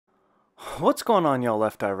What's going on, y'all?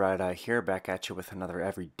 Left Eye, Right Eye here, back at you with another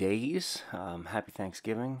Everydays. Happy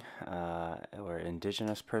Thanksgiving, or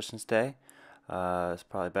Indigenous Persons Day. It's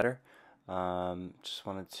probably better. Just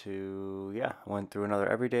wanted to, yeah, went through another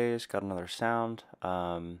Everydays, got another sound.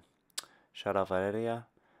 Shout out Valeria.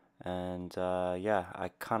 And yeah,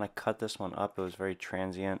 I kind of cut this one up. It was very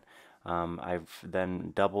transient. I've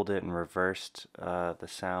then doubled it and reversed the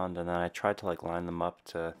sound, and then I tried to like line them up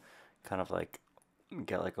to kind of like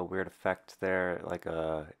get like a weird effect there, like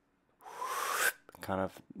a kind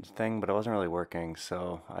of thing, but it wasn't really working.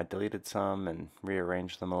 So I deleted some and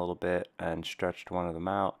rearranged them a little bit and stretched one of them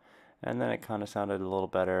out. And then it kind of sounded a little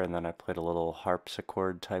better. And then I played a little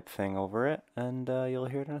harpsichord type thing over it, and you'll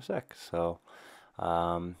hear it in a sec. So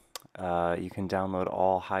um, you can download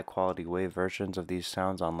all high quality wave versions of these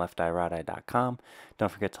sounds on lefteyerigheye.com.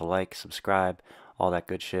 Don't forget to like, subscribe, all that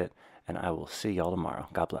good shit. And I will see y'all tomorrow.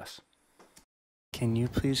 God bless. Can you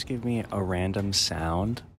please give me a random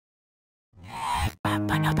sound?